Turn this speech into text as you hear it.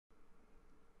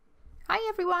Hi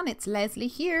everyone, it's Lesley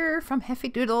here from Heffy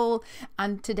Doodle,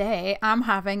 and today I'm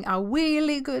having a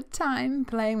really good time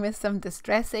playing with some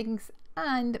distress inks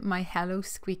and my Hello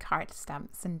Squeakheart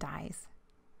stamps and dies.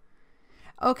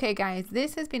 Okay guys,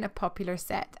 this has been a popular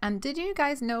set, and did you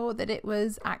guys know that it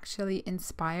was actually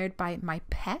inspired by my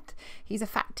pet? He's a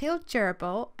fat-tailed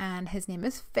gerbil and his name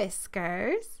is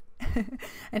Fiskars.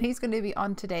 And he's going to be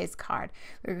on today's card.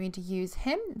 We're going to use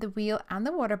him, the wheel and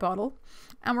the water bottle,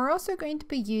 and we're also going to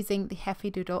be using the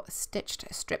Heffy Doodle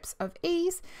Stitched strips of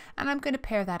ease, and I'm going to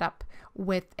pair that up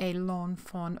with a Lawn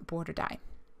Fawn border die.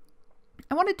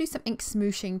 I want to do some ink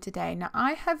smooshing today. Now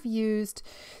I have used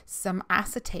some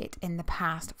acetate in the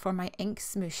past for my ink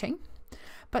smooshing,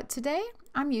 but today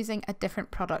I'm using a different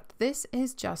product. This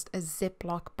is just a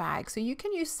Ziploc bag. So you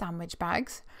can use sandwich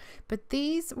bags, but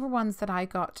these were ones that I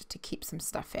got to keep some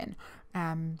stuff in.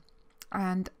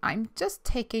 And I'm just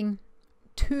taking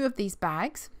 2 of these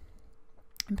bags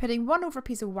and putting one over a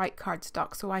piece of white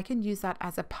cardstock so I can use that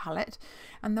as a palette.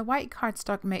 And the white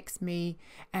cardstock makes me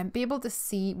be able to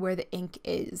see where the ink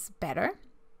is better.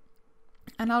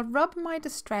 And I'll rub my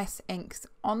distress inks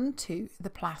onto the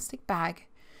plastic bag,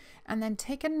 and then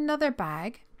take another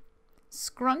bag,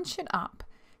 scrunch it up,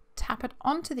 tap it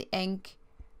onto the ink,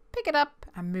 pick it up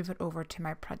and move it over to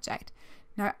my project.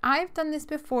 Now I've done this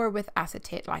before with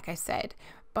acetate, like I said,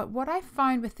 but what I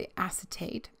found with the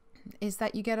acetate is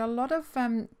that you get a lot of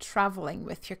traveling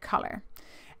with your color.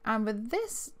 And with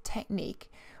this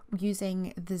technique,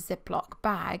 using the Ziploc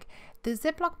bag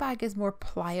is more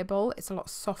pliable, it's a lot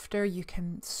softer, you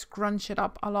can scrunch it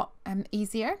up a lot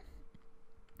easier.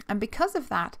 And because of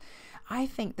that, I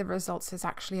think the results is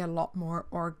actually a lot more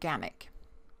organic.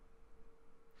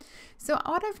 So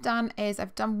what I've done is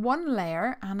I've done one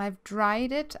layer and I've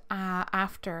dried it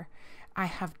after I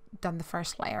have done the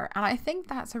first layer. And I think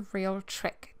that's a real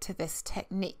trick to this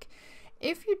technique.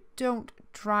 If you don't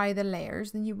dry the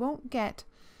layers, then you won't get,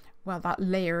 well, that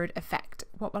layered effect.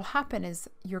 What will happen is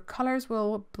your colors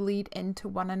will bleed into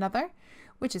one another,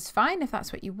 which is fine if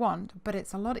that's what you want, but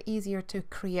it's a lot easier to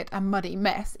create a muddy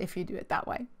mess if you do it that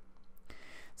way.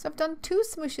 So I've done 2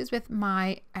 smooshes with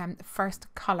my first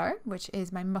colour, which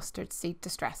is my mustard seed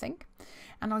distress ink,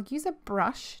 and I'll use a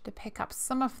brush to pick up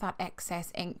some of that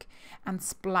excess ink and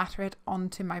splatter it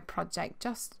onto my project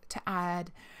just to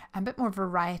add a bit more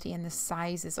variety in the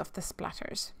sizes of the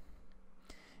splatters.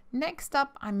 Next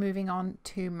up, I'm moving on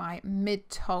to my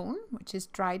mid-tone, which is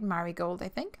dried marigold, I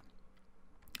think.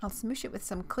 I'll smoosh it with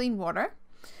some clean water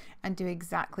and do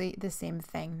exactly the same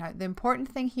thing. Now the important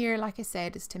thing here, like I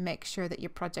said, is to make sure that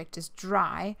your project is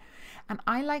dry, and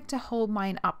I like to hold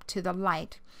mine up to the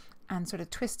light and sort of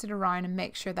twist it around and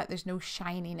make sure that there's no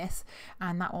shininess,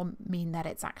 and that will mean that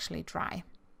it's actually dry.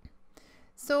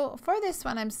 So for this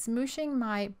one, I'm smooshing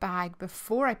my bag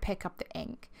before I pick up the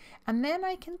ink, and then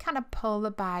I can kind of pull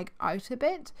the bag out a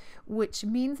bit, which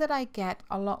means that I get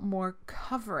a lot more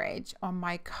coverage on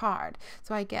my card.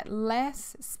 So I get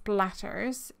less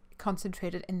splatters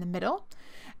concentrated in the middle,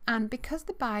 and because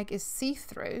the bag is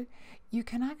see-through, you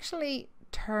can actually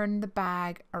turn the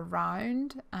bag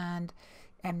around and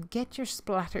get your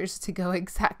splatters to go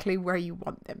exactly where you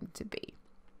want them to be.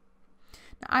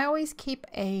 Now, I always keep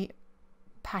a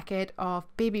packet of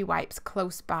baby wipes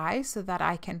close by so that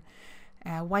I can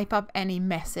wipe up any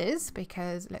messes,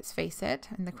 because let's face it,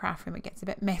 in the craft room it gets a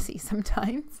bit messy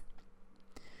sometimes.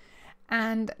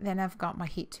 And then I've got my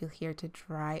heat tool here to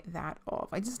dry that off.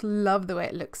 I just love the way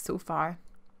it looks so far.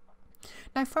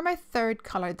 Now for my third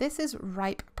color, this is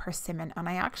ripe persimmon, and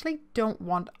I actually don't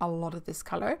want a lot of this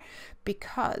color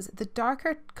because the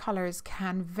darker colors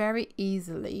can very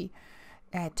easily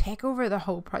take over the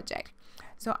whole project.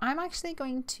 So I'm actually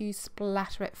going to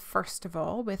splatter it first of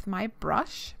all with my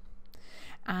brush,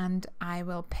 and I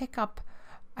will pick up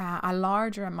a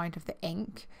larger amount of the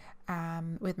ink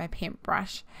with my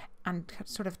paintbrush and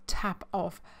sort of tap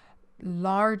off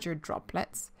larger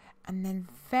droplets, and then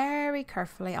very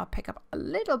carefully I'll pick up a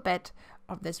little bit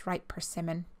of this ripe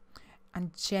persimmon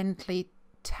and gently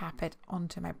tap it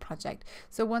onto my project.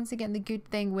 So once again, the good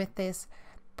thing with this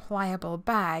pliable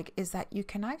bag is that you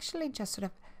can actually just sort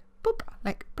of boop,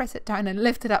 like press it down and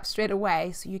lift it up straight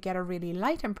away, so you get a really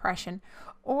light impression,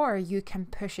 or you can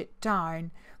push it down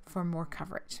for more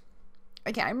coverage.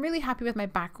 Again, I'm really happy with my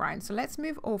background, so let's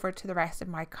move over to the rest of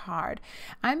my card.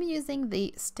 I'm using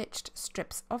the stitched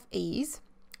strips of ease,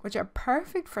 which are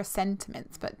perfect for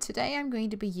sentiments, but today I'm going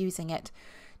to be using it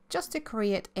just to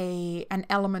create an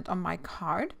element on my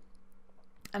card.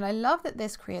 And I love that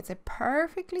this creates a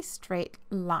perfectly straight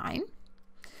line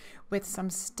with some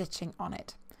stitching on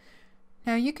it.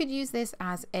 Now you could use this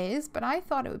as is, but I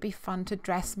thought it would be fun to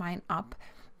dress mine up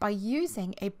by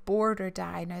using a border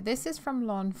die. Now this is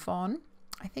from Fawn.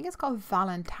 I think it's called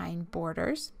Valentine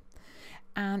Borders.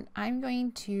 And I'm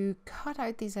going to cut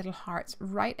out these little hearts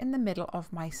right in the middle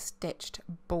of my stitched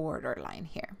border line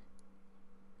here.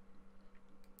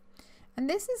 And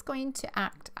this is going to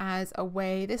act as a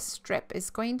way, this strip is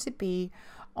going to be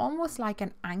almost like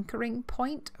an anchoring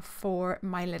point for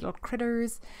my little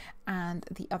critters and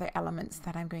the other elements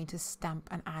that I'm going to stamp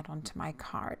and add onto my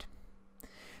card.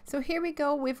 So here we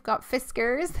go, we've got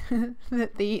Fiskars,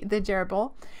 the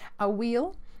gerbil, a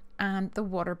wheel and the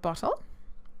water bottle.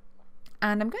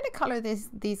 And I'm going to colour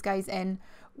these guys in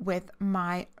with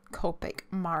my Copic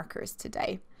markers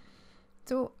today.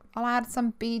 So I'll add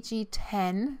some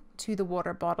BG10 to the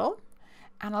water bottle,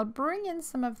 and I'll bring in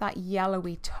some of that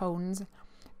yellowy tones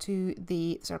to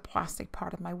the sort of plastic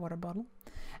part of my water bottle.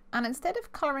 And instead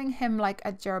of colouring him like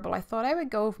a gerbil, I thought I would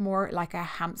go more like a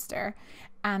hamster.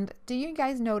 And do you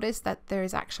guys notice that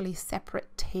there's actually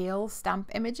separate tail stamp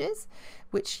images,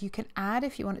 which you can add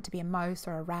if you want it to be a mouse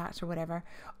or a rat or whatever,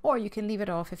 or you can leave it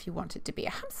off if you want it to be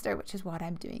a hamster, which is what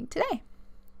I'm doing today.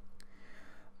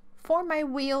 For my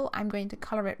wheel, I'm going to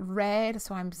colour it red,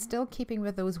 so I'm still keeping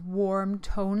with those warm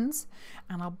tones,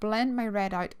 and I'll blend my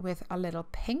red out with a little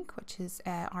pink, which is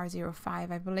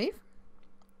R05, I believe.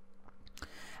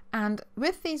 And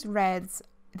with these reds,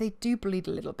 they do bleed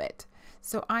a little bit.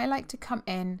 So I like to come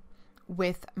in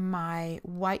with my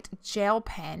white gel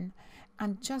pen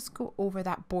and just go over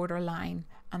that border line,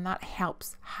 and that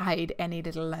helps hide any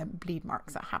little bleed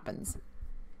marks that happens.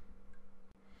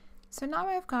 So now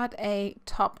I've got a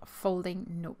top folding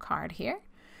note card here,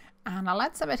 and I'll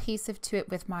add some adhesive to it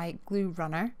with my glue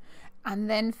runner and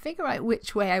then figure out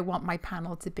which way I want my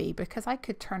panel to be, because I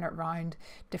could turn it around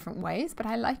different ways, but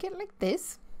I like it like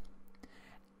this.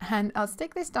 And I'll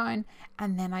stick this down,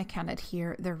 and then I can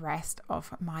adhere the rest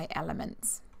of my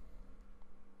elements.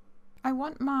 I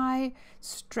want my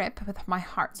strip with my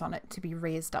hearts on it to be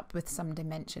raised up with some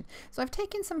dimension. So I've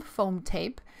taken some foam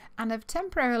tape and I've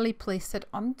temporarily placed it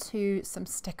onto some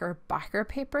sticker backer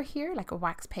paper here, like a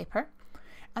wax paper,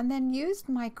 and then used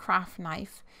my craft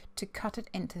knife to cut it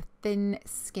into thin,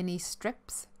 skinny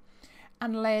strips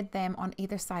and laid them on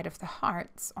either side of the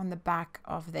hearts on the back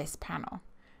of this panel.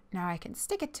 Now I can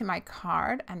stick it to my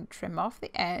card and trim off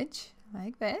the edge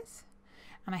like this,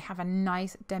 and I have a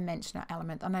nice dimensional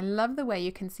element. And I love the way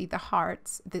you can see the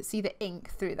hearts, see the ink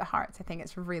through the hearts. I think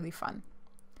it's really fun.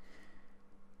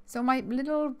 So my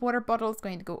little water bottle is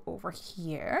going to go over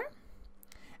here,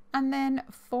 and then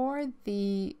for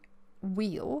the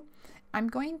wheel, I'm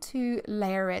going to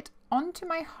layer it onto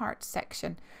my heart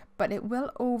section, but it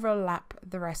will overlap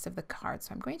the rest of the card.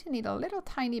 So I'm going to need a little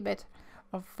tiny bit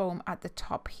of foam at the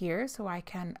top here so I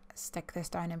can stick this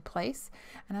down in place,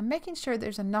 and I'm making sure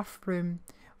there's enough room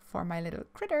for my little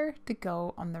critter to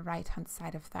go on the right hand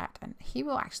side of that, and he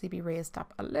will actually be raised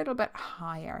up a little bit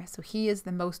higher, so he is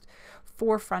the most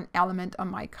forefront element on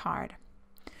my card.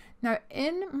 Now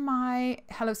in my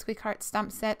Hello Squeakheart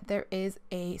stamp set there is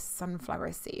a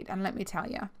sunflower seed, and let me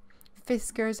tell you,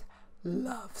 Fiskars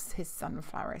loves his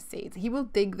sunflower seeds. He will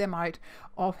dig them out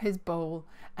of his bowl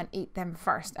and eat them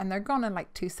first, and they're gone in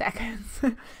like 2 seconds.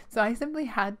 So I simply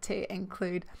had to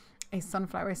include a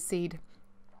sunflower seed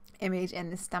image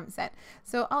in this stamp set.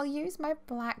 So I'll use my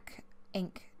black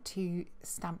ink to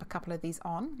stamp a couple of these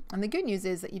on, and the good news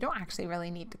is that you don't actually really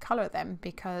need to color them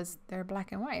because they're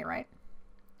black and white, right?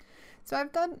 So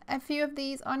I've done a few of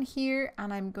these on here,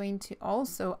 and I'm going to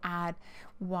also add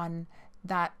one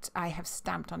that I have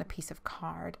stamped on a piece of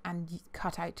card and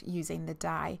cut out using the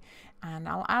die, and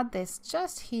I'll add this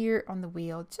just here on the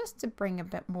wheel just to bring a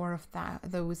bit more of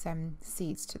those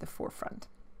seeds to the forefront.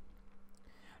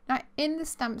 Now in the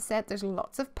stamp set there's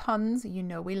lots of puns. You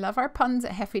know we love our puns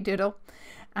at Heffy Doodle,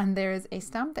 and there's a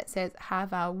stamp that says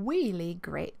have a really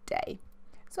great day.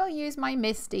 So I'll use my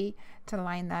Misty to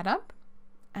line that up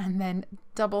and then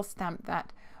double stamp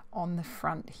that on the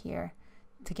front here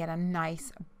to get a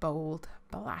nice bold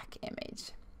black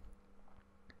image.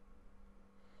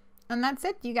 And that's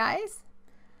it, you guys.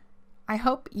 I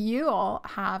hope you all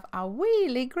have a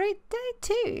really great day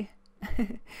too.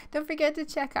 Don't forget to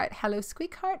check out Hello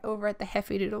Squeakheart over at the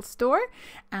Heffy Doodle store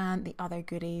and the other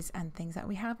goodies and things that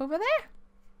we have over there.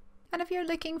 And if you're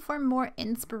looking for more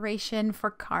inspiration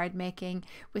for card making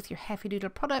with your Heffy Doodle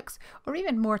products, or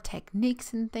even more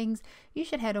techniques and things, you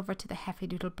should head over to the Heffy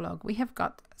Doodle blog. We have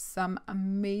got some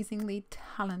amazingly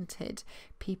talented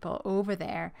people over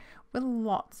there with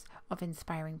lots of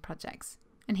inspiring projects.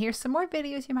 And here's some more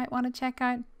videos you might want to check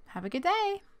out. Have a good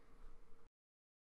day.